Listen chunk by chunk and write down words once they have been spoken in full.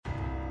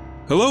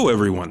Hello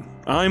everyone,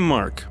 I'm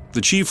Mark,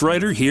 the chief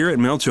writer here at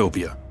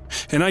Mailtopia,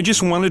 and I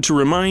just wanted to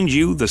remind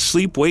you the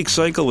Sleep-Wake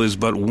Cycle is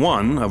but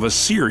one of a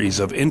series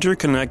of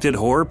interconnected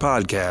horror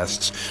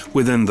podcasts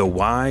within the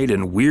wide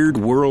and weird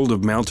world of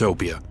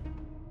Mailtopia.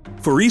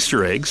 For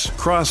Easter eggs,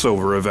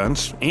 crossover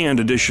events, and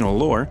additional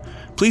lore,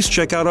 please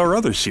check out our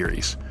other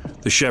series,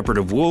 The Shepherd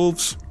of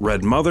Wolves,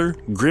 Red Mother,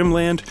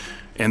 Grimland,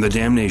 and The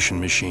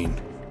Damnation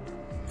Machine.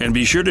 And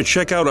be sure to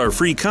check out our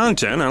free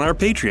content on our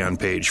Patreon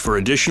page for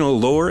additional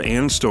lore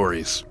and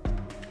stories.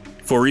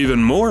 For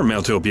even more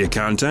Mailtopia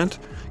content,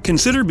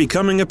 consider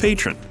becoming a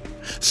patron.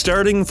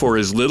 Starting for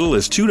as little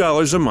as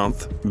 $2 a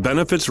month,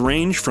 benefits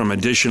range from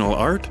additional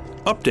art,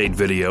 update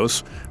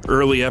videos,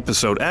 early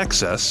episode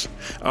access,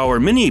 our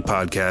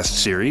mini-podcast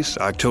series,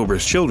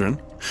 October's Children,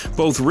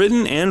 both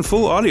written and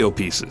full audio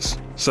pieces,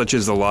 such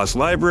as The Lost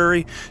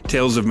Library,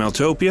 Tales of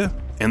Mailtopia,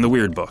 and The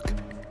Weird Book.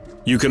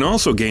 You can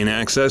also gain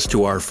access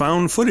to our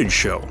found footage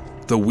show,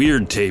 the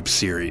Weird Tapes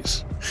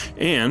series,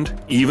 and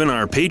even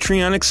our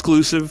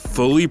Patreon-exclusive,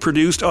 fully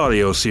produced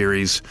audio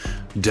series,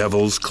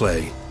 Devil's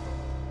Clay.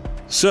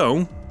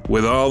 So,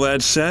 with all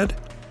that said,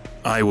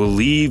 I will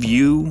leave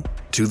you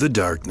to the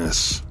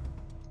darkness.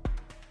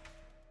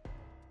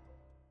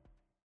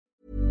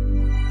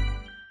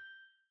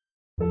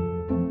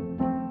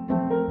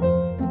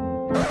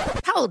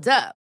 Hold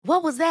up.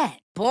 What was that?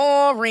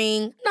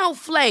 Boring. No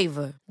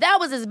flavor. That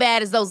was as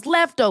bad as those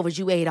leftovers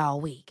you ate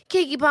all week.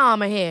 Keke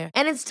Palmer here,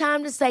 and it's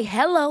time to say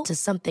hello to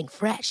something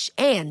fresh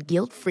and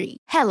guilt-free.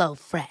 Hello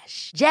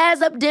Fresh.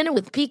 Jazz up dinner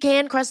with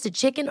pecan-crusted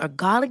chicken or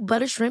garlic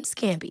butter shrimp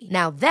scampi.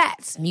 Now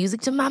that's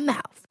music to my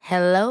mouth.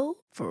 Hello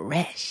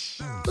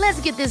Fresh.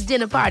 Let's get this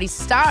dinner party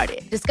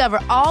started. Discover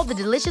all the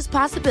delicious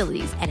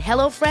possibilities at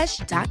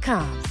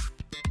hellofresh.com.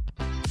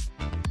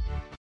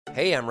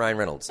 Hey, I'm Ryan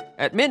Reynolds.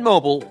 At Mint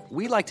Mobile,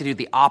 we like to do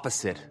the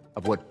opposite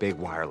of what Big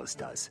Wireless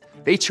does.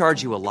 They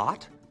charge you a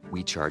lot,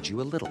 we charge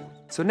you a little.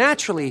 So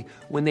naturally,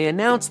 when they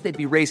announced they'd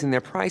be raising their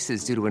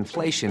prices due to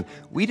inflation,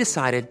 we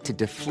decided to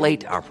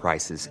deflate our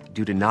prices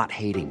due to not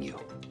hating you.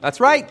 That's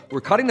right. We're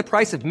cutting the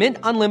price of Mint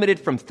Unlimited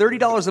from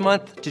 $30 a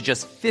month to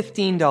just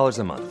 $15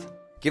 a month.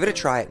 Give it a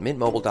try at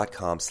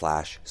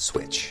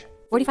mintmobile.com/switch.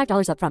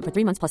 $45 up front for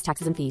 3 months plus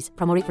taxes and fees.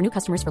 Promo rate for new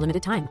customers for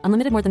limited time.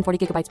 Unlimited more than 40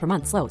 gigabytes per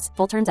month. Slows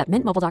full terms at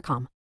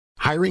mintmobile.com.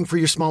 Hiring for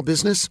your small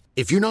business?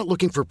 If you're not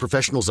looking for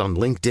professionals on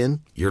LinkedIn,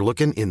 you're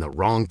looking in the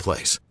wrong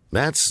place.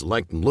 That's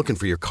like looking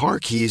for your car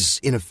keys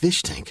in a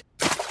fish tank.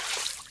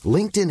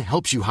 LinkedIn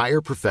helps you hire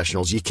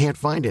professionals you can't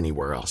find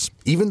anywhere else,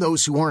 even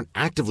those who aren't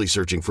actively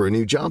searching for a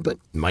new job but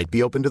might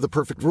be open to the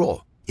perfect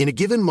role. In a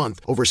given month,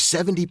 over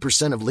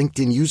 70% of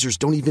LinkedIn users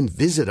don't even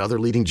visit other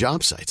leading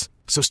job sites.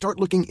 So start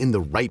looking in the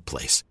right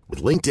place.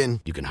 With LinkedIn,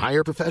 you can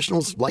hire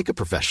professionals like a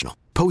professional.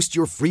 Post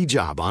your free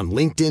job on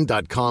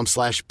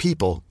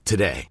linkedin.com/people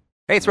today.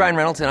 Hey, it's Ryan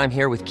Reynolds, and I'm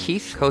here with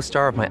Keith,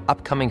 co-star of my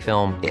upcoming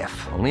film,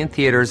 If, only in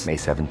theaters May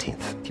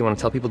 17th. Do you want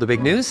to tell people the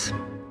big news?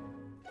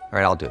 All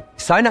right, I'll do it.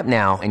 Sign up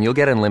now and you'll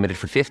get unlimited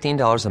for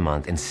 $15 a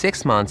month and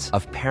 6 months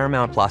of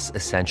Paramount Plus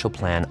Essential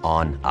Plan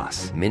on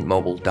us.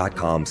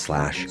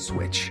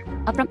 MintMobile.com/switch.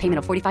 Upfront payment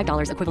of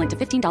 $45 equivalent to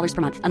 $15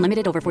 per month.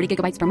 Unlimited over 40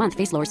 gigabytes per month.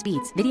 Face lower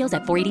speeds. Videos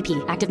at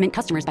 480p. Active Mint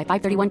customers by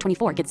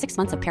 531.24 get 6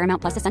 months of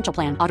Paramount Plus Essential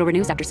Plan. Auto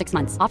renews after 6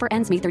 months. Offer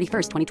ends May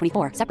 31st,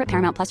 2024. Separate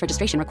Paramount Plus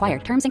registration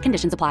required. Terms and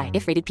conditions apply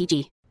if rated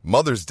PG.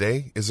 Mother's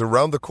Day is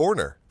around the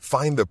corner.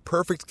 Find the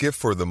perfect gift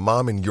for the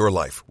mom in your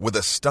life with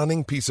a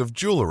stunning piece of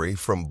jewelry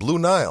from Blue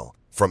Nile.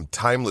 From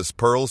timeless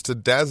pearls to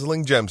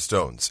dazzling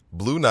gemstones,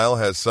 Blue Nile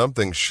has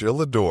something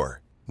she'll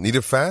adore. Need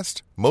it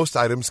fast? Most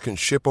items can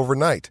ship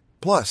overnight.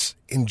 Plus,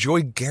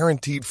 enjoy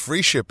guaranteed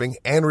free shipping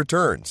and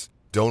returns.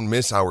 Don't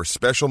miss our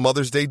special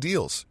Mother's Day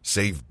deals.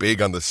 Save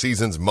big on the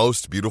season's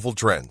most beautiful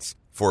trends.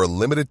 For a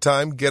limited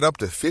time, get up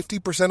to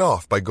 50%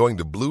 off by going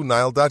to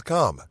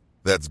BlueNile.com.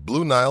 That's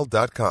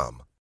BlueNile.com.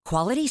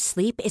 Quality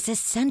sleep is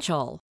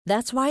essential.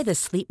 That's why the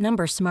Sleep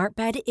Number Smart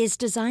Bed is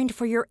designed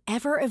for your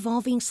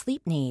ever-evolving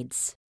sleep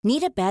needs.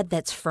 Need a bed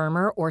that's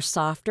firmer or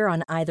softer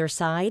on either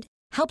side?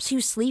 Helps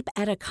you sleep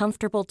at a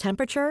comfortable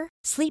temperature?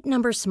 Sleep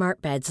Number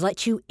Smart Beds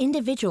let you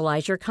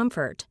individualize your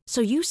comfort, so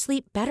you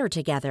sleep better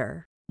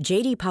together.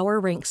 J.D.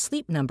 Power ranks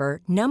Sleep Number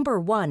number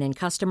 1 in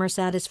customer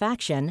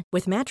satisfaction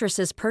with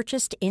mattresses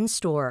purchased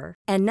in-store.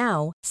 And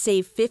now,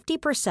 save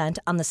 50%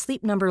 on the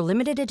Sleep Number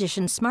Limited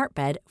Edition Smart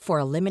Bed for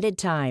a limited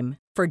time.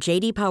 For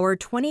J.D. Power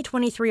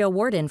 2023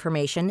 award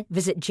information,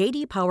 visit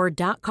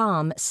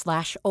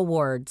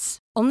jdpower.com/awards.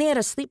 Only at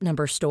a Sleep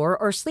Number store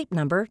or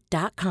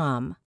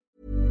sleepnumber.com.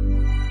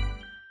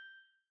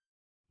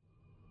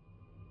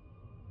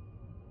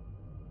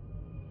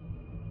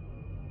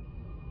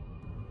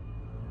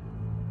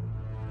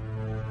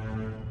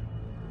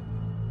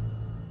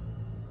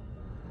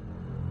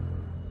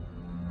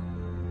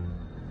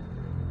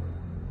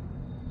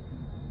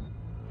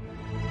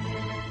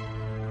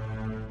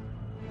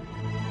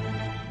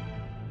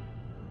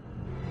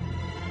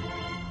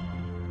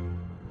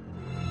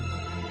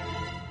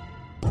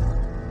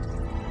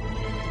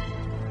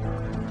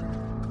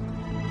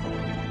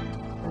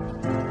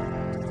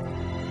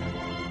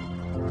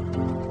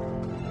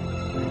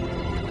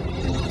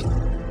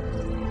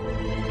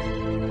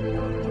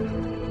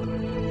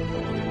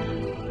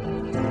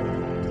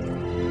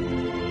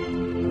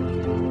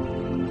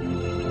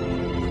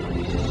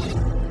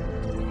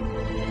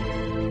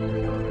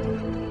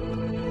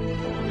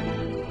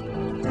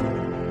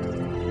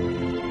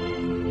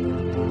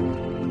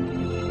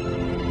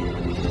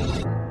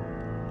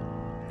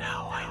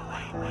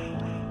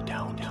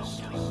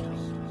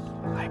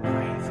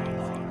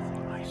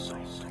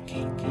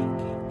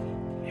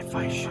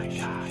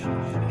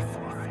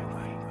 before I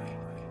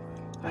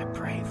wake. I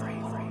pray the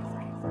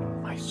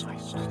Lord my soul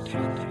to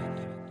take.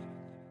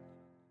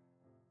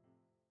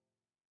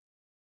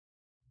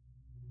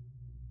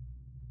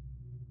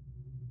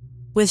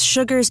 With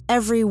Sugar's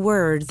every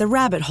word, the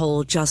rabbit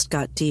hole just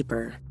got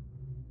deeper.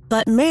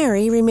 But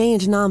Mary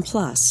remained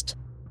nonplussed,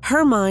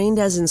 her mind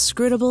as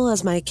inscrutable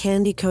as my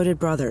candy-coated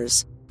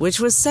brother's, which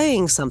was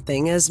saying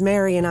something as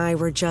Mary and I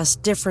were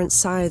just different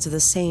sides of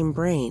the same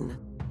brain.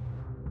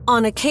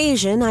 On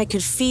occasion, I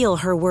could feel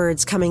her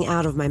words coming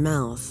out of my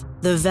mouth,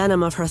 the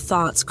venom of her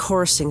thoughts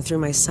coursing through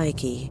my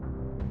psyche.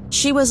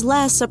 She was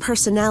less a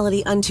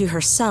personality unto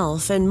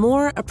herself and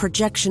more a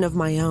projection of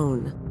my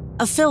own.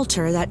 A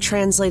filter that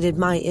translated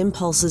my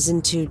impulses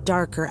into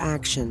darker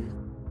action.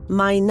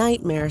 My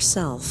nightmare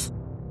self.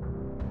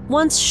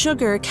 Once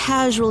Sugar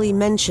casually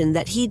mentioned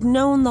that he'd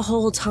known the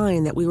whole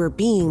time that we were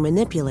being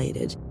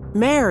manipulated,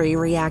 Mary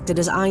reacted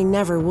as I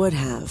never would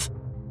have.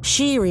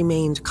 She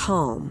remained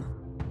calm,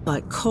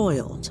 but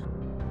coiled.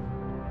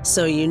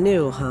 So you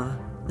knew, huh?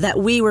 That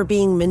we were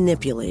being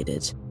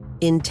manipulated,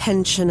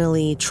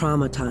 intentionally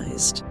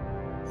traumatized.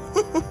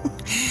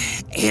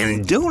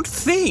 And don't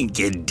think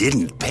it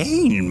didn't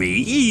pain me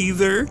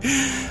either.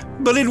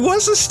 But it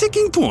was a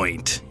sticking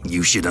point,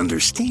 you should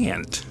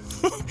understand.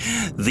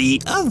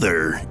 The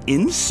other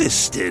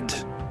insisted.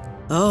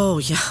 Oh,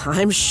 yeah,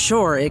 I'm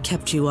sure it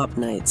kept you up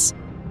nights.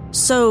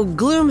 So,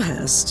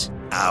 Gloomhest...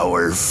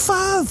 Our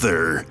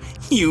father,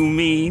 you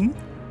mean?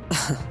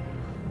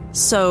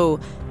 So,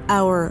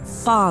 our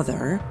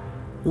father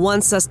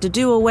wants us to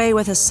do away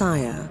with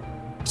Asaya,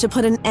 to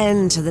put an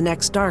end to the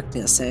next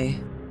darkness, eh?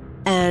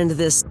 And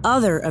this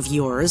other of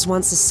yours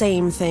wants the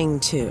same thing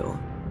too.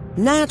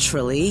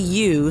 Naturally,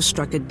 you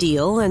struck a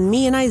deal and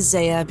me and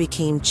Isaiah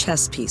became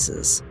chess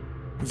pieces.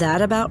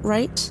 That about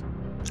right?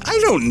 I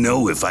don't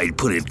know if I'd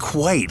put it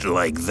quite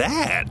like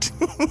that.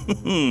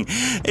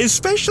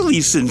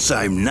 Especially since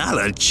I'm not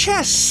a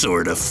chess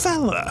sort of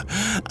fella.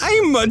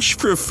 I much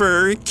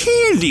prefer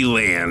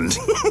Candyland.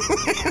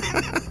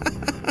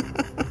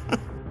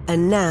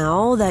 And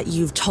now that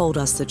you've told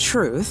us the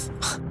truth,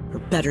 or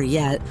better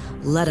yet,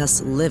 let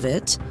us live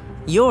it,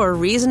 you're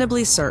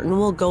reasonably certain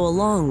we'll go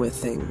along with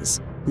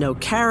things. No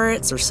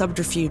carrots or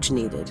subterfuge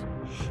needed.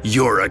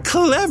 You're a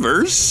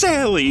clever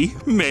Sally,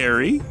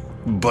 Mary.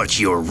 But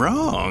you're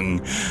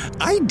wrong.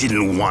 I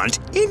didn't want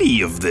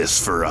any of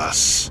this for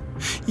us.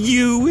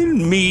 You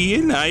and me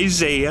and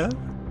Isaiah.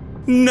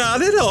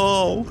 Not at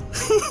all.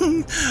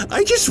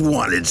 I just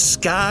wanted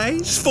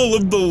skies full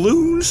of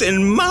balloons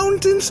and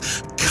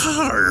mountains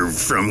carved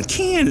from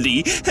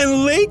candy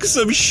and lakes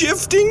of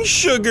shifting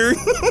sugar.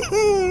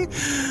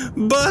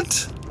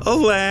 But,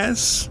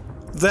 alas,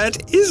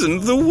 that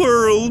isn't the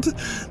world.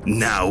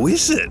 Now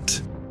is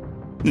it?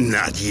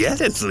 Not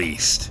yet, at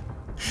least.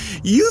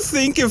 You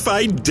think if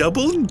I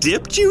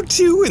double-dipped you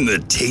two in the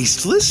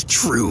tasteless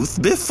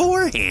truth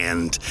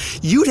beforehand,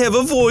 you'd have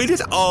avoided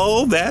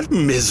all that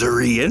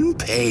misery and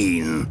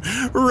pain,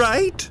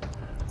 right?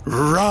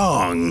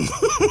 Wrong.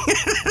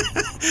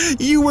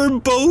 You were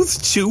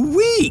both too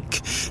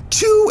weak,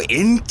 too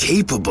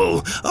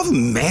incapable of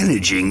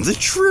managing the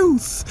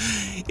truth.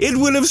 It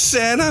would have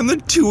sat on the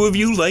two of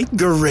you like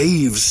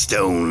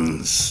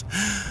gravestones.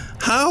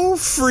 How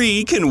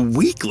free can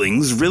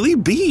weaklings really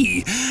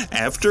be,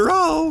 after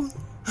all?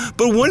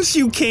 But once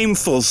you came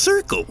full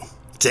circle,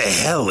 to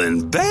hell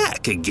and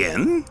back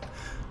again,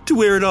 to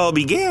where it all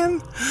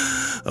began,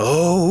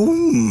 oh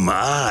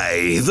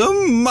my, the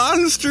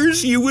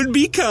monsters you would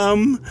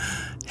become,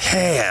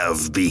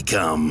 have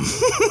become.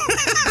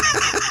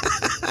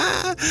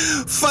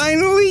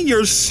 Finally,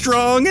 you're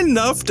strong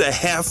enough to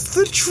heft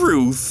the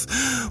truth.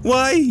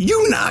 Why,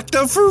 you knocked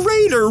a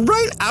freighter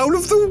right out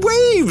of the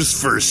waves,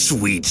 for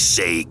sweet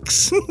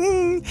sakes.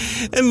 And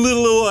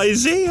little old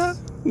Isaiah,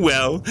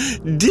 well,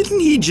 didn't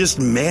he just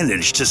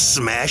manage to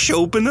smash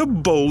open a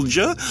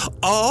Bolgia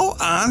all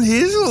on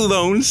his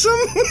lonesome?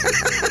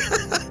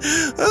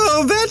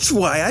 Oh, that's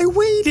why I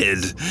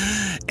waited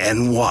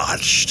and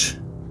watched.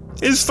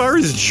 As far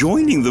as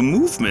joining the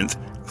movement,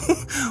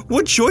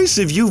 what choice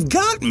have you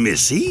got,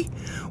 Missy?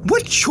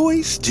 What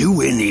choice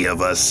do any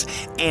of us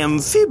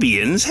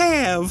amphibians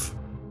have?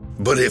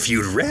 But if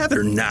you'd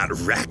rather not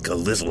wreak a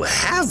little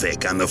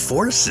havoc on the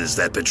forces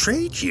that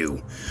betrayed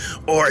you,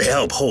 or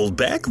help hold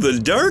back the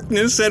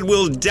darkness that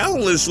will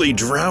doubtlessly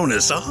drown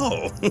us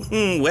all,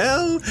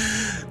 well,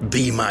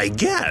 be my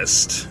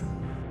guest.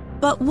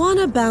 But what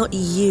about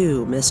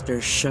you,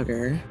 Mr.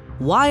 Sugar?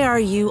 Why are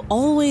you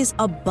always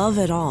above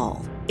it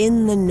all,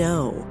 in the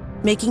know,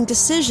 making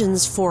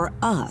decisions for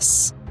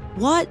us?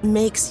 What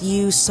makes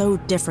you so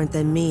different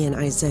than me and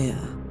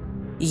Isaiah?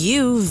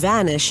 You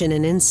vanish in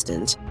an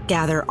instant,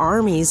 gather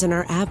armies in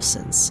our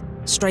absence,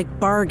 strike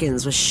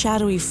bargains with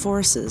shadowy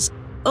forces,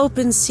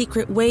 open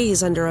secret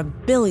ways under a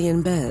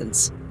billion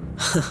beds.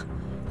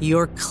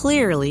 You're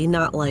clearly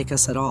not like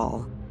us at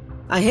all.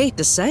 I hate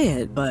to say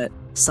it, but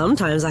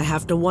sometimes I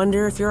have to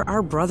wonder if you're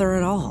our brother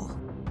at all.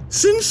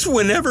 Since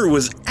whenever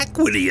was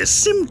equity a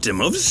symptom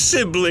of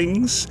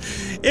siblings?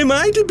 Am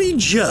I to be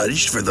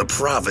judged for the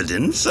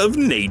providence of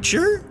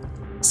nature?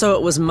 So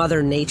it was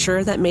Mother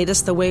Nature that made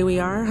us the way we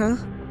are, huh?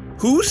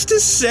 Who's to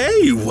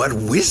say what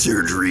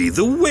wizardry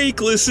the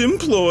Wakeless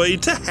employ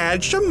to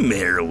hatch a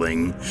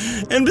Merling?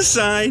 And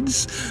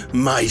besides,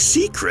 my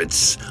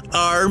secrets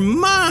are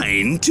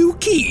mine to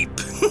keep.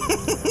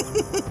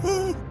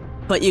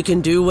 But you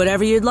can do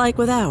whatever you'd like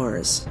with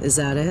ours, is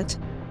that it?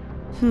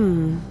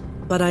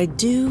 But I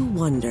do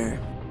wonder.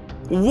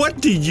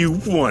 What do you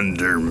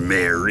wonder,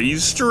 Mary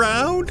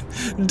Stroud?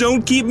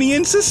 Don't keep me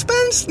in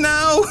suspense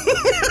now.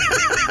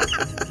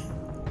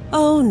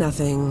 Oh,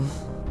 nothing.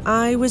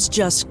 I was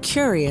just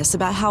curious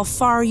about how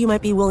far you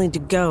might be willing to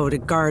go to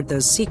guard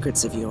those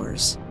secrets of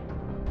yours.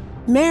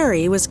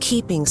 Mary was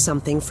keeping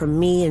something from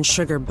me and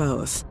Sugar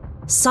both.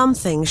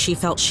 Something she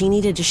felt she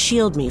needed to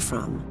shield me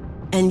from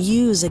and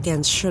use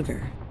against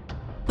Sugar.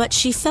 But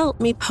she felt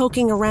me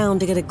poking around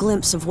to get a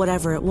glimpse of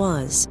whatever it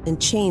was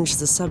and changed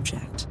the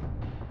subject.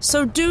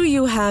 So do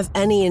you have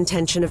any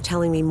intention of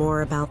telling me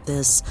more about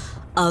this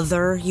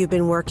other you've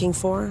been working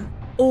for?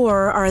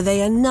 Or are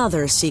they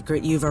another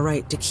secret you've a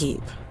right to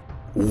keep?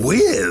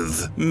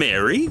 With,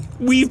 Mary.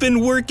 We've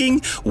been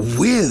working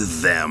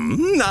with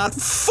them, not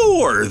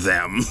for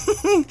them.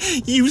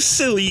 You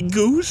silly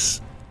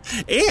goose.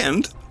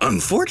 And,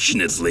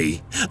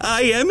 unfortunately,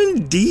 I am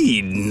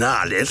indeed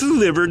not at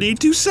liberty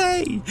to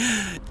say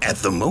at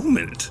the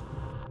moment.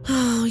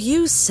 Oh,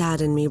 you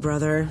sadden me,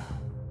 brother.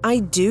 I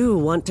do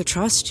want to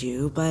trust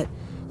you, but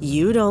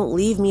you don't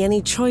leave me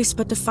any choice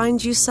but to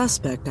find you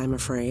suspect, I'm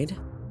afraid.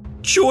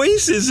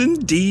 Choice is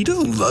indeed a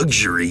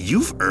luxury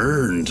you've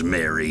earned,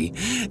 Mary,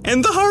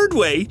 and the hard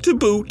way to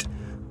boot.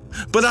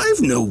 But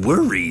I've no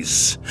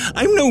worries.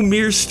 I'm no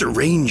mere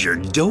stranger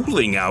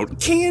doling out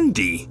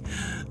candy.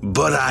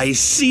 But I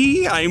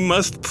see I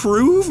must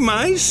prove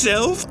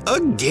myself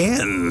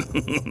again.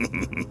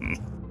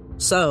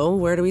 So,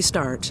 where do we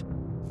start?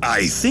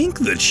 I think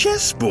the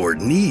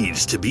chessboard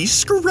needs to be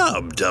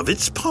scrubbed of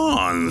its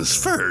pawns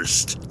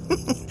first.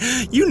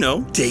 You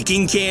know,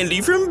 taking candy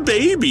from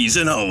babies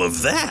and all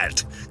of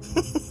that.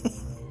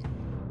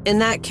 In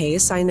that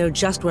case, I know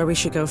just where we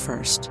should go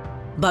first.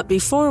 But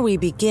before we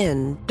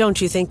begin, don't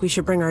you think we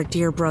should bring our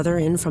dear brother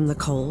in from the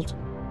cold?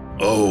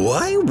 Oh,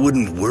 I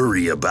wouldn't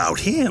worry about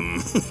him.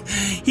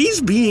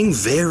 He's being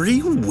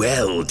very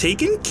well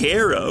taken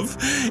care of,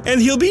 and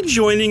he'll be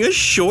joining us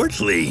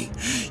shortly.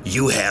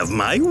 You have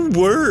my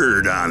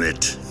word on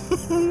it.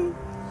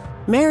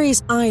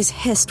 Mary's eyes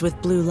hissed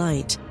with blue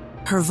light,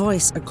 her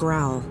voice a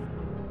growl.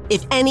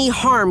 If any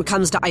harm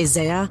comes to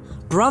Isaiah,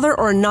 brother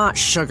or not,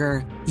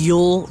 Sugar,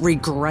 you'll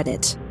regret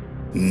it.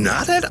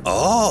 Not at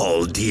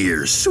all,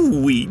 dear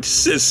sweet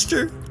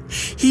sister.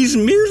 He's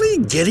merely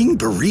getting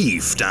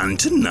briefed on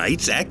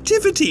tonight's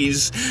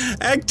activities.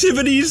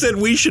 Activities that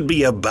we should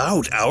be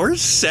about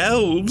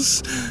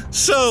ourselves.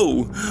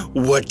 So,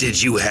 what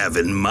did you have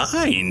in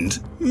mind,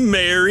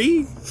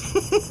 Mary?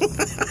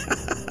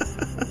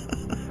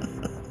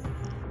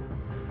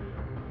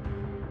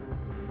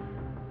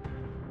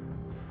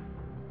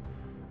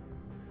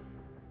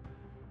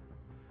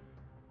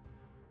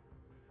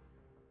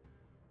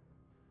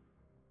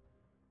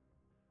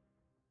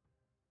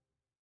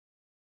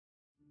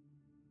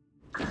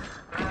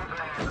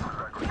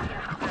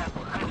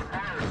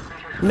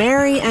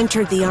 Mary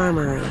entered the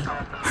armory,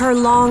 her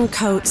long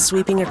coat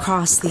sweeping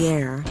across the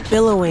air,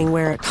 billowing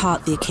where it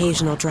caught the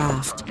occasional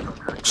draft.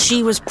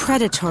 She was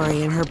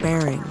predatory in her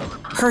bearing,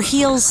 her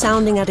heels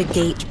sounding at a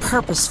gait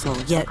purposeful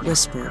yet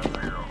whispered.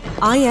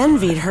 I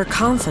envied her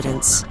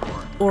confidence,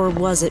 or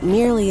was it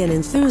merely an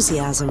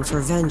enthusiasm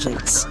for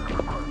vengeance?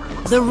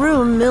 The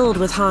room milled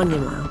with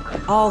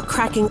Hanuma, all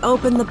cracking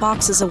open the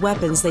boxes of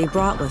weapons they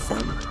brought with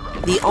them,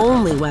 the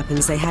only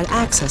weapons they had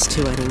access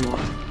to anymore.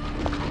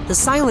 The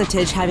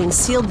Silentage having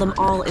sealed them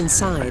all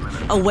inside,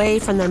 away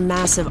from their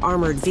massive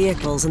armored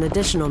vehicles and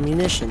additional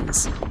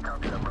munitions.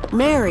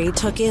 Mary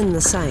took in the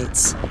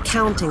sights,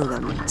 counting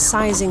them,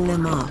 sizing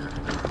them up.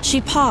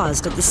 She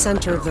paused at the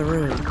center of the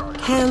room,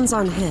 hands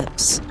on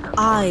hips,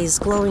 eyes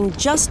glowing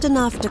just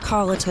enough to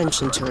call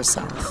attention to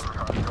herself.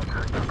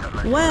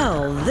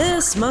 Well,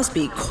 this must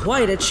be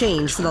quite a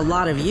change for the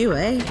lot of you,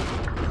 eh?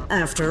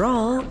 After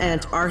all,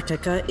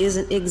 Antarctica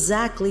isn't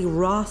exactly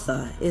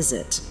Rotha, is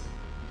it?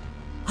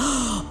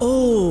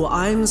 Oh,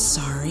 I'm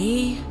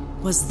sorry.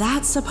 Was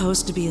that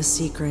supposed to be a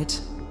secret?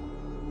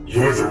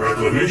 You're the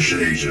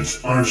reclamation agent,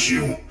 aren't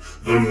you?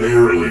 The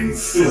Merling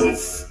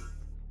filth.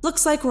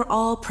 Looks like we're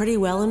all pretty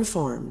well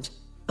informed.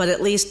 But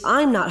at least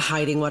I'm not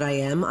hiding what I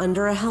am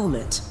under a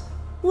helmet.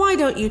 Why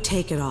don't you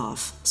take it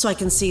off, so I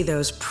can see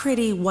those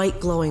pretty white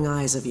glowing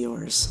eyes of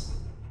yours?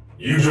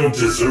 You don't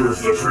deserve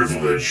the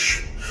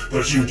privilege,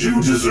 but you do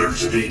deserve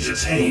to be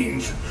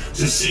detained,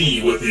 to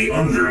see what the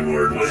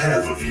Underlord would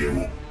have of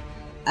you.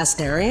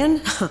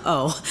 Astarion?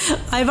 Oh,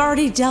 I've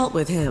already dealt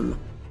with him.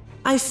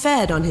 I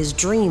fed on his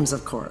dreams,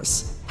 of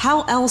course.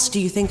 How else do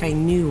you think I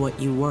knew what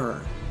you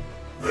were?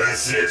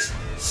 That's it.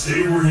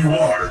 Stay where you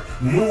are.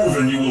 Move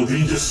and you will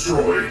be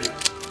destroyed.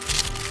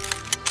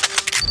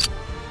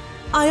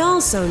 I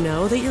also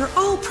know that you're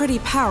all pretty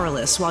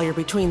powerless while you're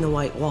between the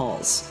white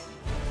walls.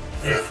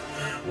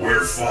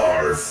 We're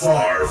far,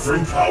 far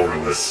from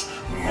powerless,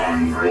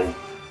 mongrel.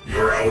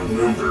 You're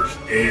outnumbered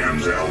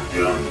and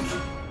outgunned.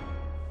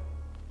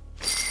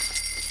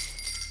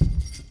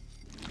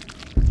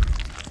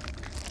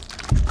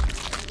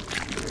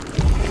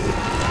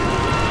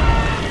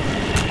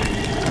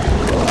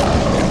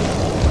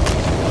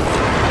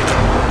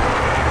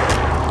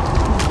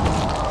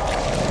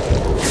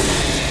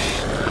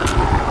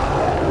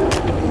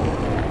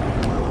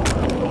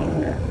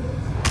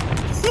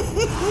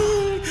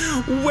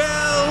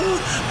 Well,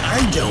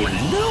 I don't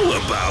know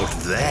about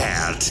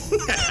that.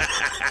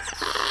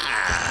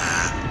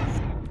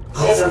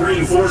 Call for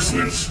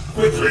reinforcements,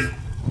 quickly.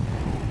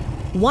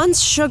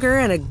 Once Sugar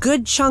and a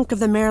good chunk of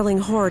the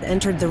Merling horde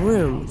entered the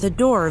room, the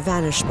door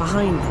vanished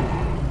behind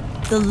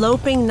them. The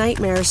loping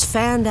nightmares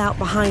fanned out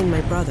behind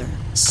my brother,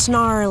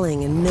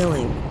 snarling and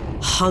milling,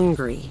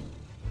 hungry.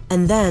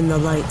 And then the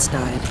lights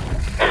died.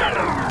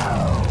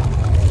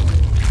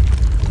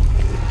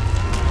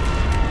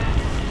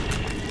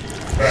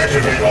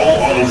 Activate all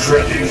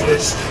auto-tracking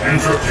lights and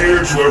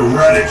prepare to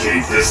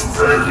eradicate this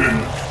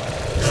vermin.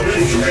 Come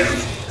in,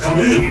 Command. Come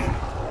in.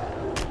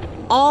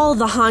 All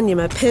the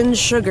Hanuma pinned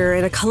Sugar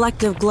in a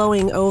collective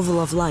glowing oval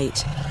of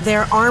light,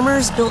 their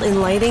armors built in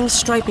lighting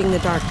striping the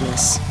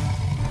darkness.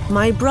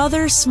 My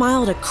brother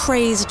smiled a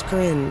crazed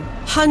grin,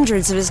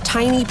 hundreds of his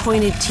tiny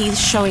pointed teeth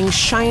showing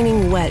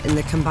shining wet in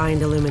the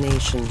combined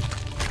illumination.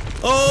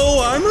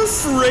 Oh, I'm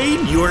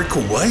afraid you're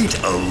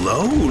quite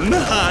alone,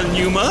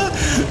 Hanuma.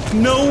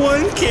 No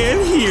one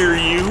can hear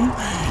you.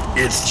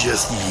 It's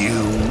just you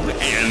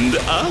and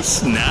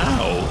us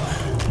now.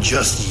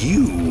 Just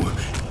you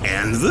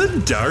and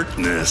the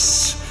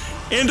darkness.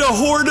 And a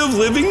horde of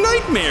living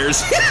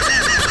nightmares.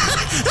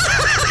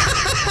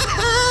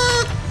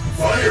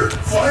 Fire!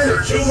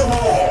 Fire! Kill them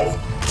all!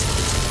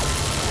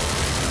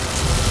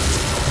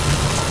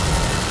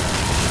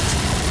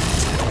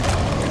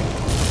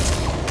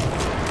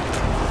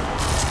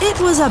 It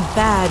was a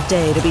bad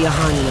day to be a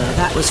Hanuma,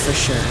 that was for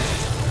sure.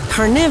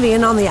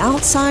 Carnivian on the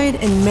outside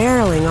and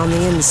Merling on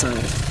the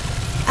inside.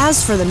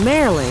 As for the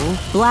Merling,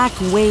 black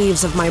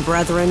waves of my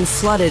brethren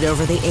flooded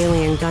over the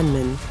alien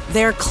gunmen,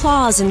 their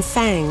claws and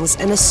fangs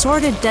and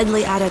assorted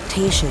deadly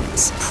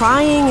adaptations,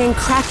 prying and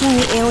cracking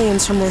the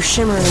aliens from their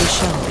shimmering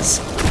shells.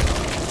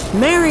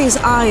 Mary's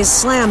eyes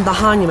slammed the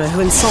Hanuma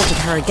who insulted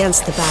her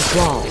against the back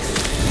wall.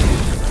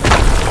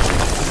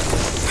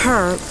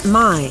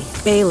 My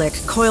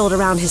Balik coiled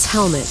around his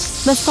helmet,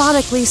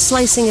 methodically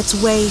slicing its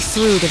way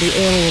through to the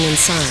alien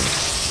inside.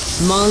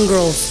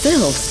 Mongrel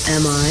filth,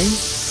 am I?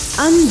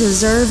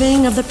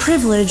 Undeserving of the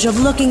privilege of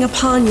looking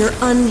upon your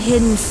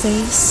unhidden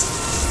face?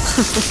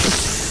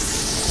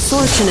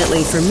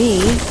 Fortunately for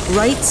me,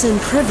 rights and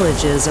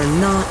privileges are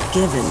not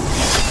given,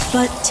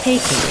 but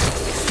taken.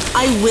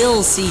 I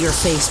will see your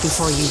face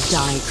before you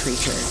die,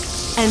 creature,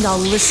 and I'll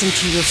listen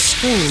to your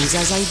screams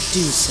as I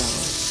do so.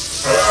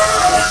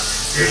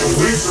 Get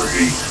away from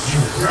me, you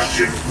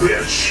wretched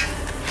bitch!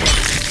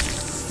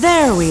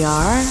 There we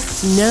are.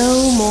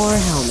 No more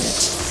helmet.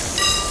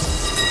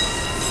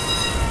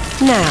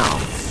 Now,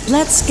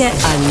 let's get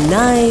a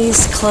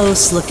nice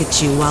close look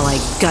at you while I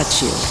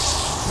gut you.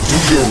 Do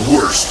your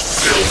worst,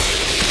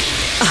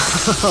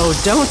 filth! Oh,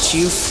 don't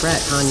you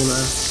fret,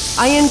 Hanuma.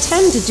 I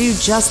intend to do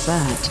just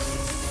that.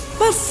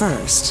 But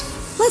first,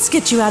 let's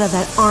get you out of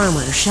that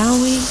armor, shall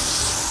we?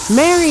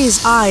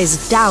 Mary's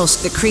eyes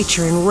doused the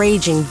creature in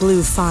raging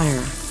blue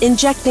fire,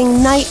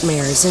 injecting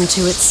nightmares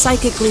into its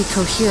psychically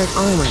coherent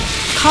armor,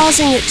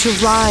 causing it to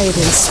writhe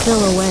and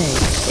spill away,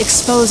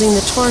 exposing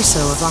the torso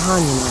of the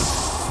Hanuma.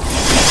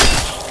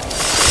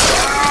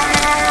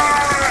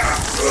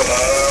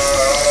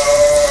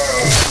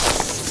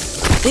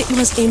 It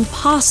was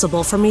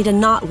impossible for me to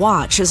not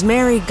watch as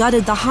Mary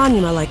gutted the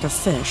Hanuma like a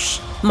fish,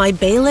 my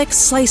Balik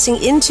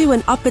slicing into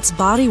and up its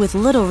body with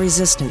little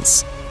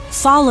resistance,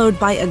 followed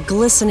by a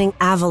glistening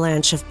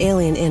avalanche of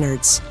alien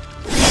innards.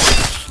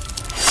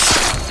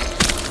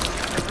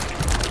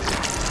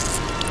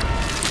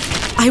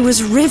 I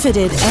was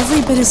riveted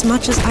every bit as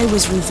much as I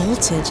was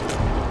revolted.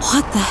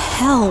 What the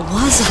hell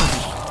was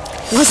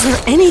I? Was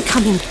there any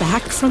coming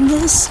back from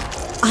this?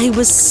 I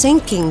was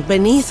sinking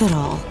beneath it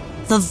all.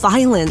 The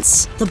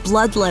violence, the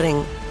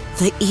bloodletting,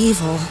 the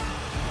evil.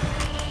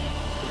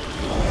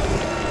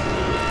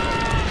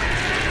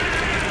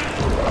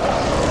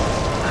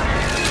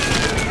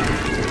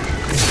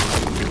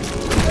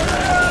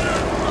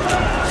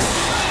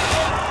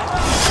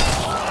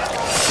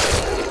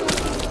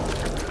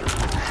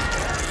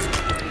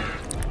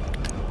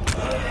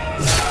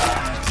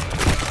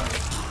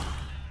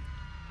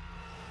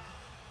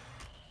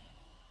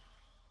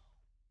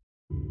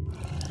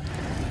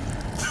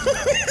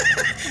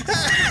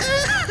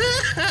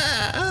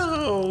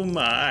 Oh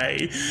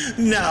my,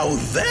 now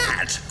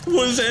that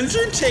was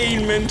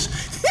entertainment.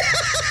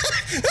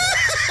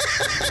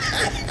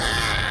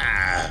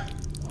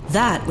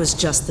 That was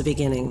just the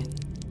beginning.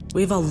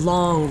 We've a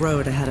long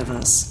road ahead of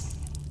us.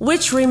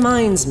 Which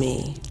reminds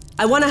me,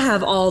 I want to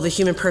have all the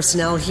human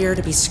personnel here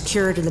to be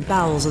secured in the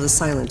bowels of the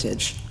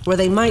Silentage, where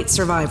they might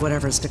survive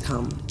whatever's to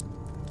come.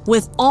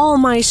 With all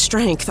my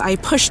strength, I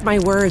pushed my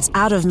words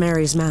out of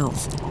Mary's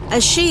mouth,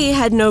 as she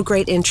had no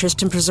great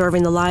interest in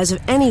preserving the lives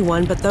of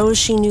anyone but those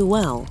she knew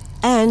well,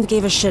 and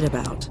gave a shit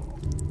about.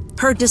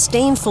 Her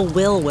disdainful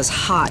will was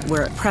hot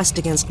where it pressed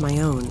against my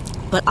own,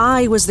 but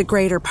I was the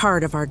greater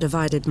part of our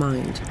divided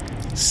mind.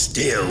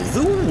 Still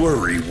the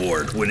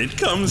worrywart when it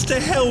comes to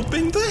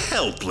helping the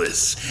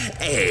helpless.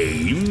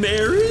 Eh,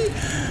 Mary?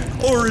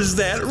 Or is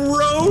that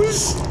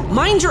Rose?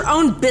 Mind your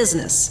own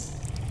business.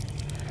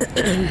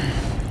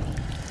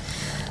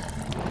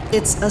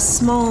 It's a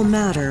small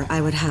matter,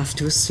 I would have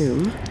to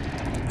assume.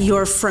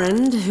 Your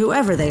friend,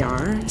 whoever they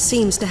are,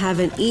 seems to have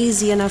an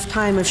easy enough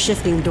time of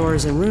shifting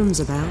doors and rooms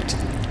about.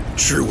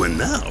 True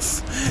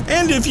enough.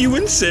 And if you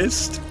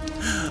insist,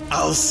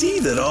 I'll see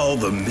that all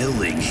the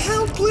milling,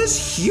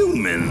 helpless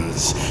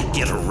humans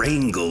get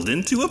wrangled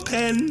into a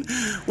pen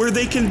where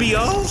they can be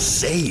all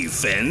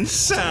safe and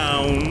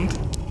sound.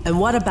 And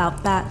what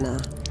about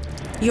Batna?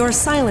 Your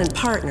silent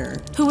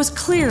partner, who was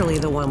clearly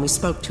the one we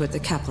spoke to at the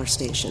Kepler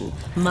station,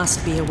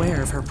 must be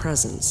aware of her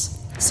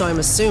presence. So I'm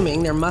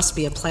assuming there must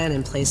be a plan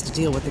in place to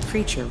deal with the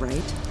creature,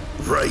 right?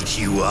 Right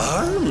you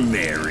are,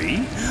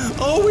 Mary.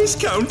 Always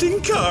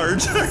counting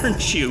cards,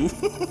 aren't you?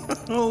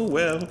 Oh,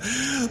 well,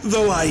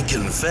 though I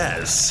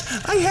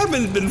confess, I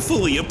haven't been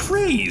fully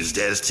appraised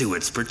as to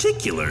its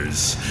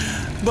particulars.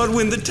 But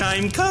when the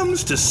time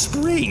comes to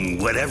spring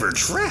whatever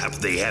trap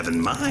they have in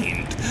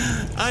mind,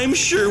 I'm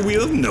sure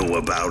we'll know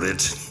about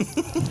it.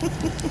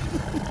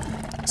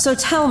 So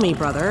tell me,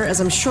 brother, as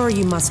I'm sure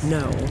you must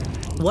know,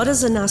 what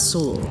is a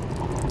Nasul?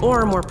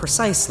 Or more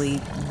precisely,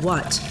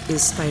 what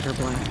is Spider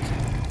Black?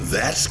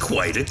 That's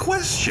quite a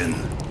question,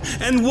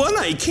 and one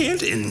I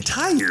can't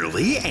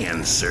entirely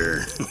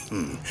answer,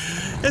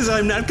 as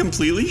I'm not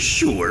completely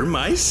sure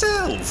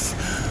myself.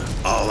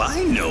 All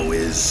I know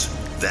is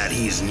that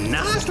he's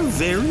not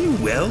very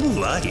well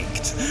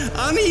liked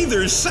on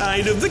either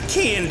side of the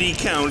candy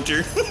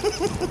counter.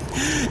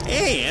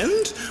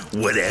 And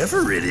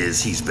whatever it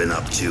is he's been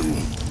up to,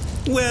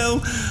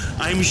 well,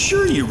 I'm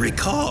sure you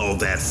recall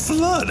that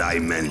flood I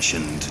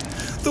mentioned.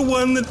 The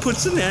one that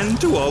puts an end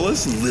to all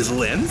us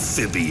little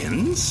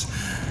amphibians.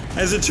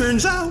 As it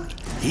turns out,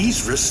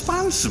 he's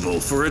responsible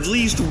for at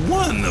least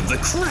one of the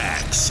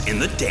cracks in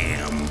the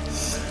dam.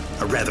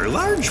 A rather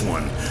large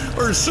one,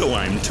 or so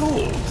I'm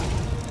told.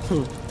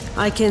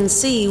 I can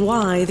see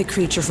why the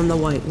creature from the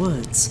White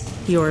Woods,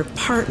 your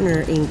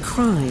partner in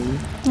crime,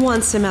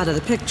 wants him out of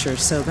the picture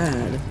so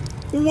bad.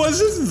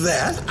 Wasn't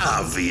that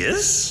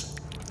obvious?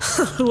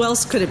 Who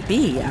else could it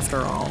be, after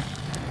all?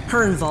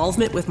 Her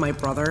involvement with my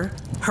brother,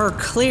 her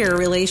clear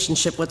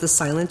relationship with the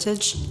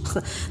Silentage,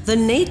 the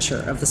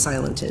nature of the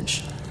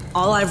Silentage.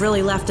 All I've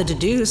really left to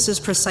deduce is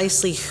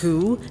precisely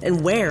who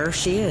and where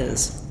she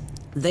is.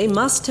 They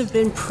must have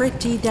been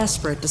pretty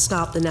desperate to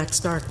stop the next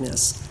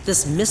darkness,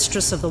 this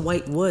mistress of the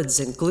White Woods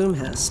in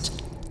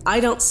Gloomhest. I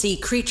don't see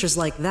creatures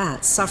like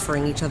that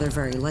suffering each other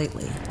very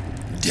lightly.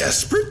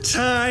 Desperate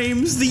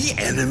times, the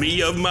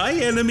enemy of my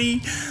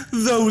enemy,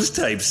 those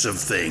types of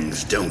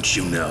things, don't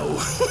you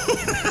know?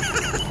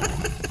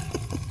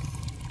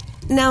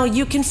 Now,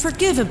 you can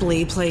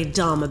forgivably play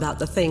dumb about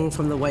the thing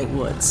from the White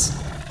Woods,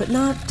 but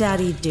not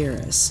Daddy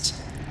Dearest.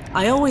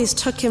 I always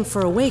took him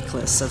for a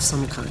wakeless of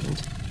some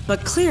kind.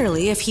 But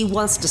clearly, if he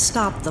wants to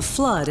stop the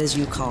flood, as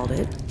you called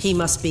it, he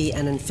must be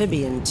an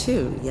amphibian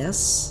too,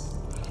 yes?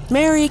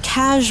 Mary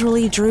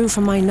casually drew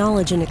from my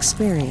knowledge and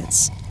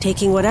experience,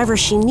 taking whatever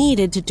she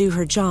needed to do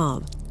her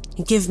job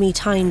and give me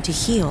time to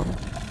heal.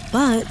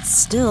 But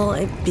still,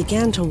 I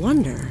began to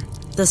wonder.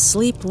 The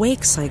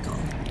sleep-wake cycle,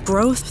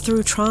 growth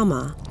through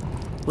trauma.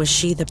 Was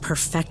she the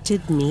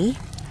perfected me?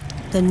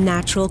 The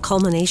natural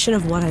culmination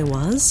of what I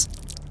was?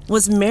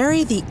 Was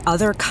Mary the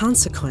other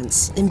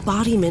consequence,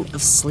 embodiment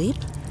of sleep?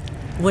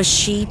 Was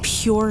she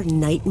pure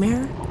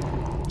nightmare?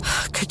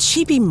 Could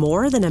she be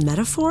more than a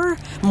metaphor?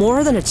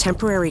 More than a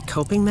temporary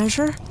coping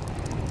measure?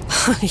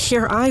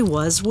 Here I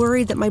was,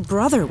 worried that my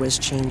brother was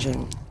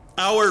changing.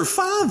 Our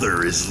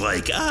father is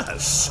like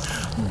us,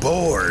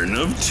 born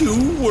of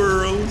two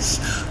worlds,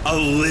 a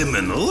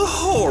liminal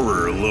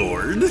horror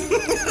lord.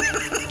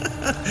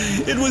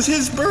 It was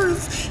his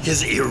birth,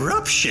 his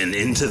eruption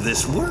into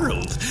this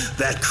world,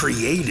 that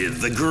created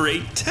the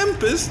great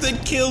tempest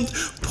that killed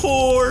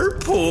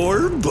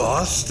poor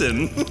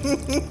Boston.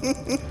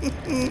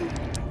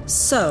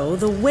 So,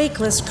 the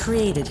Wakeless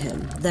created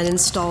him, then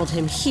installed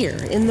him here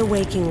in the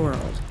waking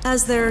world,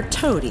 as their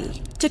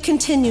toady, to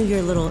continue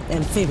your little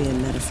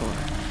amphibian metaphor.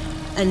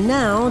 And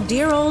now,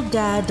 dear old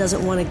Dad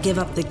doesn't want to give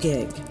up the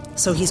gig,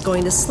 so he's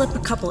going to slip a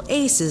couple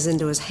aces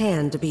into his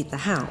hand to beat the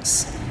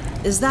house.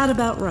 Is that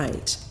about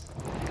right?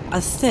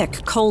 A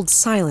thick, cold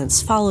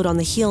silence followed on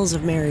the heels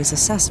of Mary's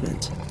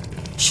assessment.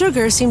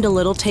 Sugar seemed a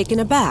little taken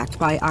aback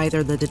by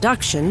either the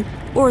deduction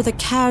or the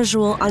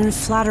casual,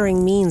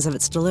 unflattering means of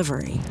its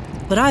delivery.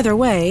 But either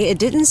way, it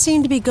didn't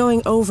seem to be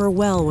going over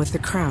well with the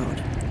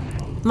crowd.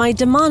 My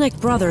demonic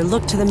brother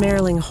looked to the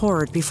Merling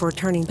horde before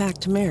turning back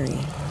to Mary.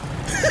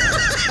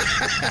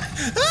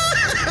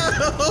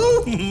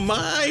 Oh,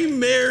 my,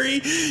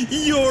 Mary,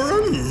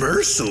 you're a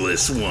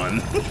merciless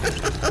one.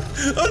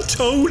 A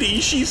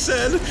toady, she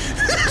said.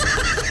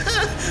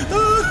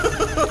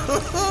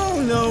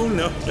 Oh, no.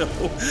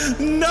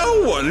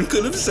 No one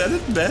could have said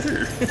it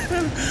better.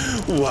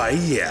 Why,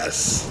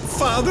 yes,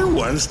 Father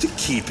wants to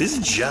keep his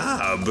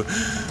job.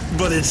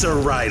 But it's a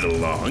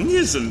ride-along,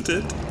 isn't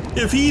it?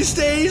 If he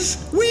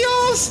stays, we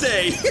all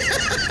stay.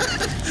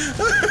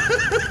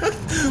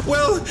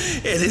 Well,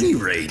 at any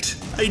rate,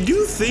 I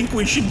do think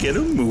we should get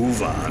a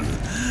move on.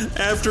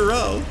 After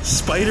all,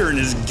 Spider and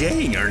his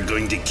gang aren't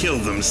going to kill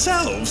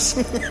themselves.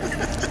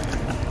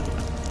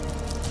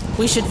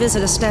 We should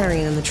visit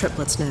Astarion and the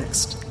triplets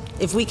next.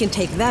 If we can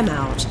take them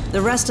out,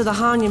 the rest of the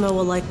Hanuma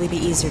will likely be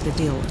easier to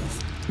deal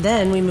with.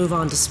 Then we move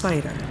on to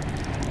Spider.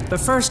 But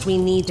first we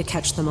need to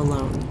catch them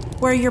alone,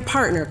 where your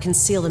partner can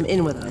seal them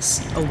in with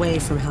us, away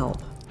from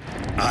help.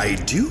 I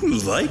do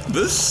like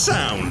the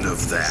sound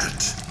of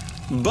that.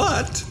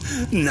 But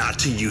not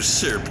to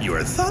usurp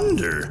your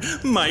thunder,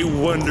 my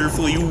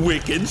wonderfully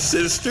wicked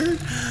sister.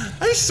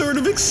 I sort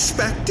of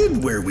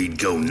expected where we'd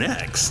go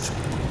next.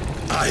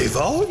 I've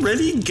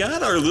already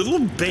got our little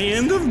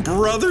band of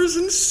brothers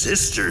and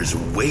sisters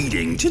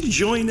waiting to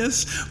join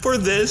us for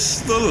this,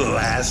 the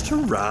last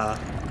hurrah.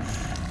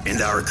 And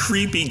our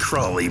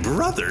creepy-crawly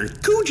brother,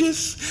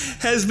 Kujus,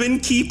 has been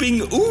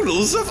keeping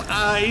oodles of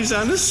eyes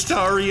on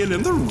Astarion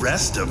and the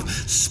rest of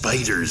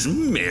Spider's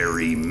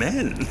merry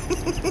men.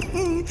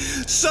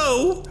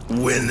 So,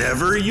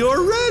 whenever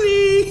you're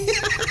ready.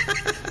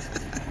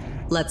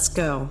 Let's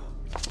go.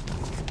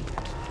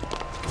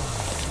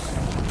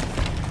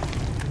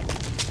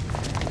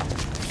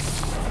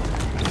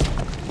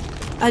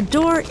 A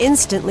door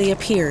instantly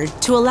appeared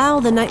to allow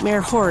the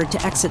Nightmare Horde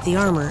to exit the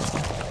armory,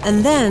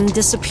 and then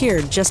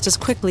disappeared just as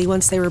quickly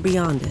once they were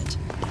beyond it,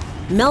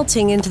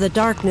 melting into the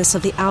darkness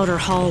of the outer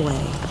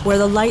hallway, where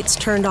the lights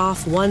turned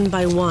off one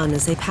by one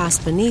as they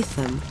passed beneath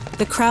them.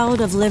 The crowd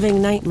of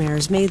living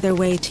nightmares made their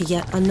way to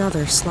yet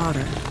another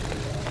slaughter.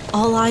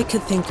 All I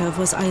could think of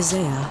was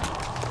Isaiah.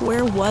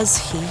 Where was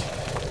he?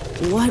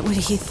 What would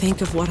he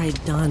think of what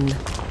I'd done?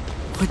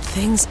 Would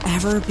things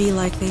ever be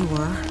like they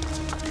were?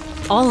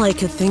 All I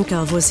could think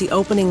of was the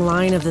opening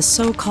line of the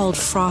so-called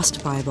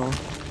Frost Bible,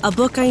 a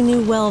book I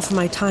knew well from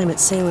my time at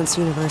Salence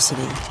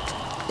University.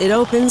 It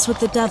opens with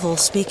the devil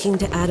speaking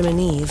to Adam and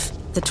Eve,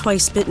 the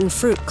twice-bitten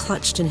fruit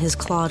clutched in his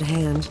clawed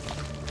hand.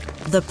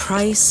 The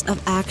price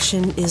of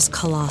action is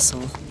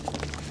colossal,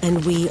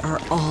 and we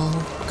are all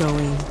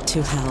going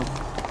to hell.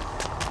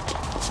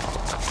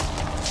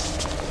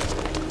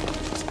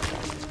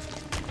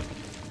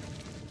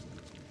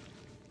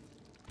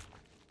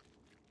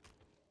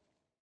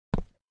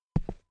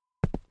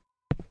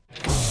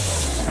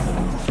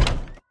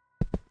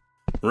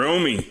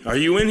 Romy, are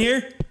you in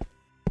here?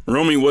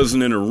 Romy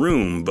wasn't in her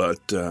room,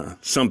 but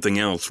something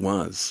else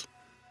was.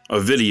 A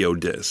video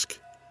disc.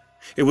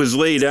 It was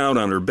laid out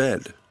on her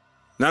bed.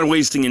 Not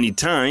wasting any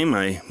time,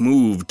 I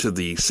moved to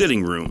the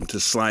sitting room to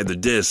slide the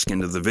disc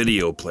into the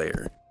video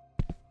player.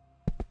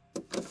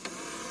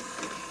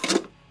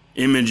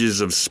 Images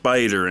of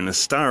Spider and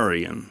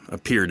Astarion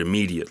appeared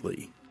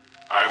immediately.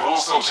 I've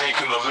also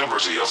taken the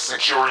liberty of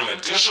securing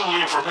additional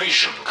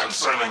information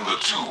concerning the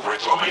two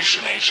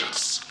reclamation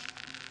agents.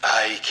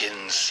 I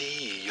can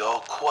see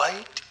you're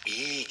quite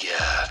eager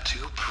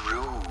to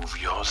prove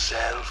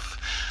yourself,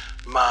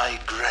 my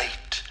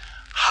great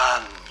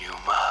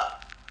Hanuma.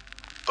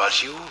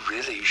 But you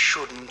really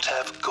shouldn't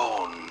have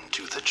gone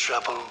to the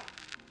trouble.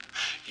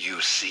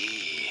 You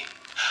see,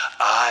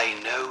 I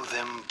know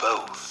them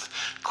both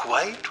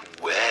quite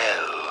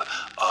well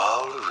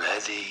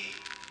already.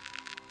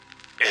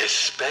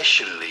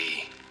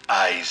 Especially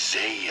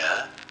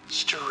Isaiah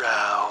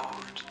Stroud.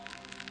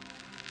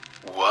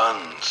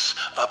 Once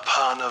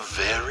upon a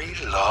very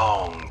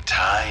long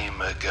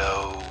time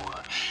ago,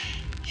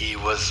 he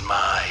was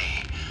my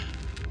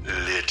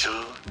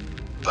little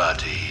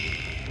buddy.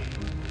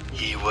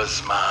 He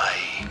was my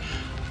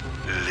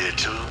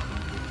little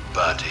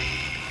buddy.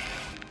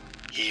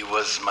 He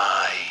was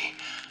my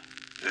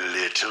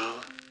little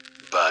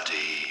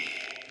buddy.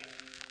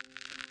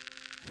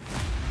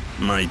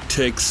 My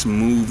tics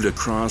moved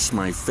across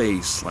my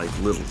face like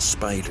little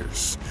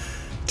spiders.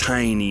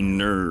 Tiny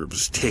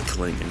nerves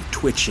tickling and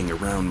twitching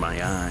around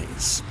my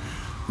eyes.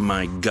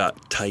 My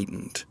gut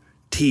tightened,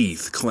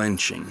 teeth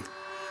clenching.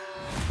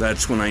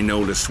 That's when I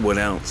noticed what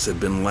else had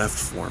been left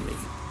for me,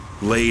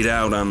 laid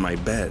out on my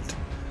bed.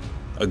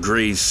 A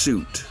gray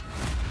suit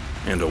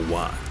and a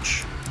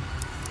watch.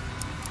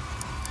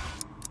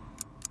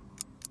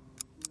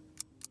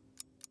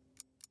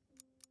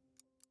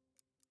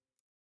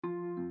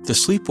 The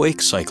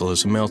Sleep-Wake Cycle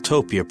is a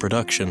Maeltopia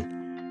production.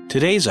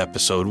 Today's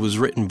episode was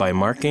written by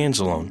Mark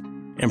Anzalone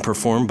and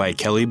performed by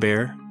Kelly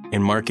Bear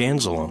and Mark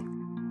Anzalone.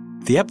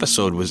 The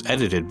episode was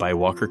edited by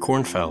Walker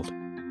Kornfeld,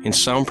 and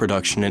sound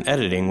production and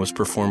editing was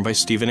performed by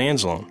Stephen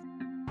Anzalone.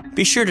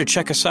 Be sure to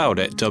check us out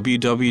at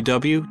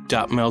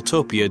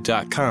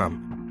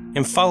www.maeltopia.com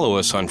and follow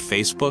us on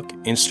Facebook,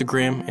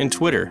 Instagram, and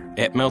Twitter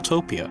at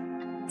Maeltopia.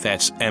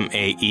 That's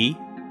Maeltopia.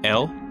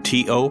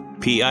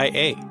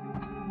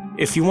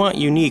 If you want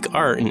unique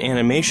art and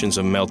animations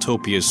of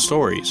Maeltopia's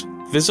stories,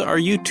 visit our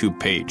YouTube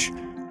page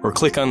or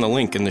click on the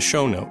link in the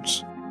show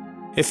notes.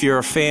 If you're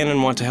a fan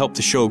and want to help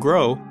the show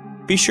grow,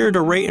 be sure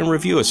to rate and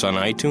review us on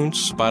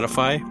iTunes,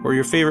 Spotify, or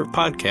your favorite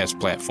podcast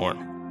platform.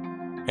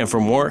 And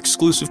for more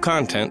exclusive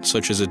content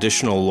such as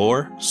additional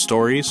lore,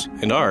 stories,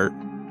 and art,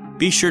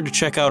 be sure to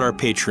check out our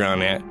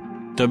Patreon at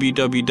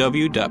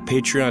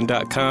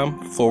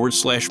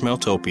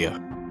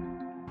www.patreon.com/Maeltopia.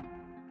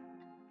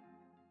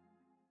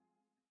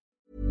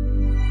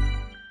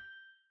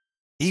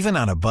 Even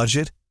on a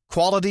budget,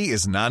 quality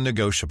is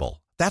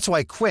non-negotiable. That's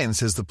why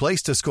Quince is the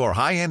place to score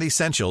high-end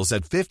essentials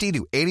at 50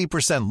 to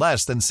 80%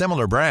 less than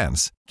similar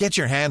brands. Get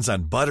your hands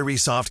on buttery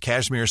soft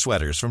cashmere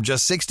sweaters from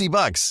just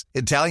 $60,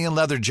 Italian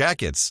leather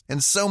jackets,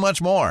 and so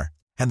much more.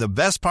 And the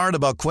best part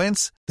about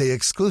Quince, they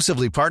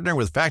exclusively partner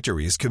with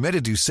factories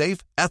committed to safe,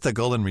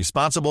 ethical, and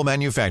responsible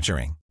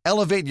manufacturing.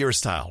 Elevate your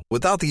style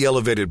without the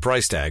elevated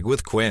price tag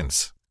with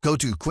Quince. Go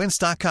to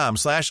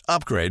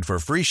quince.com/upgrade for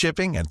free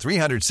shipping and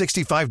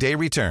 365-day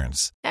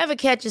returns. Ever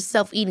catch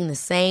yourself eating the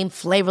same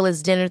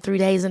flavorless dinner 3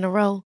 days in a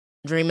row?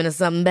 Dreaming of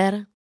something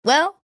better?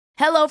 Well,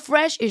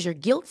 HelloFresh is your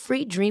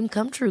guilt-free dream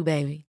come true,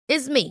 baby.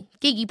 It's me,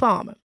 Keke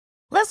Palmer.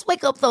 Let's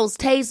wake up those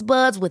taste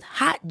buds with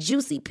hot,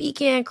 juicy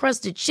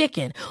pecan-crusted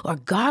chicken or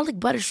garlic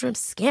butter shrimp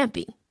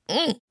scampi.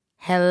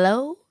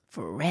 Hello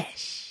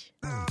Fresh.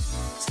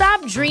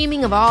 Stop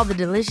dreaming of all the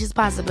delicious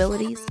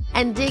possibilities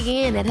and dig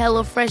in at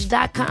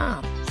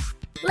HelloFresh.com.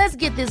 Let's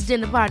get this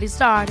dinner party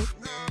started.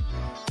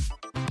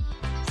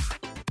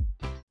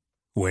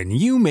 When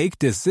you make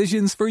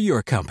decisions for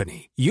your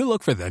company, you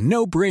look for the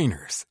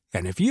no-brainers.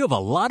 And if you have a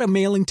lot of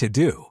mailing to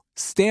do,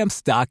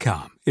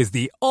 Stamps.com is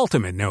the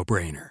ultimate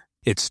no-brainer.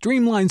 It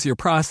streamlines your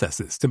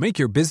processes to make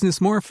your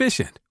business more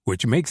efficient,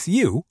 which makes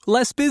you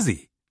less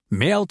busy.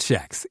 Mail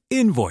checks,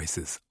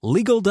 invoices,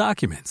 legal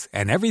documents,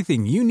 and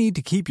everything you need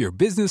to keep your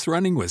business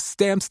running with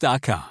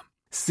Stamps.com.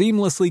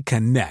 Seamlessly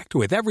connect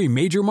with every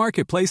major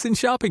marketplace and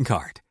shopping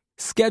cart.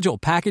 Schedule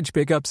package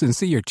pickups and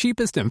see your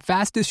cheapest and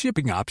fastest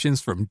shipping options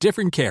from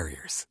different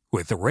carriers,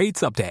 with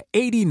rates up to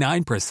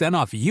 89%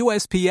 off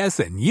USPS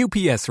and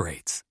UPS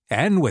rates.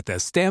 And with the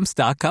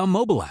Stamps.com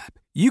mobile app,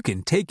 you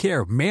can take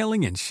care of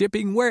mailing and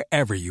shipping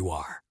wherever you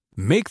are.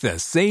 Make the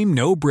same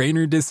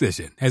no-brainer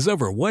decision as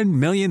over 1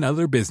 million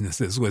other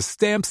businesses with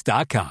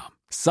Stamps.com.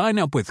 Sign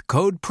up with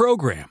code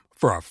PROGRAM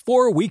for a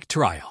 4-week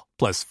trial,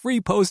 plus free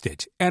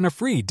postage and a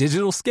free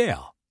digital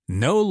scale.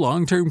 No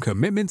long-term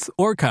commitments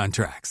or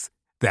contracts.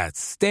 That's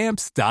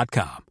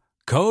Stamps.com.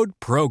 Code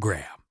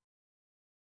PROGRAM.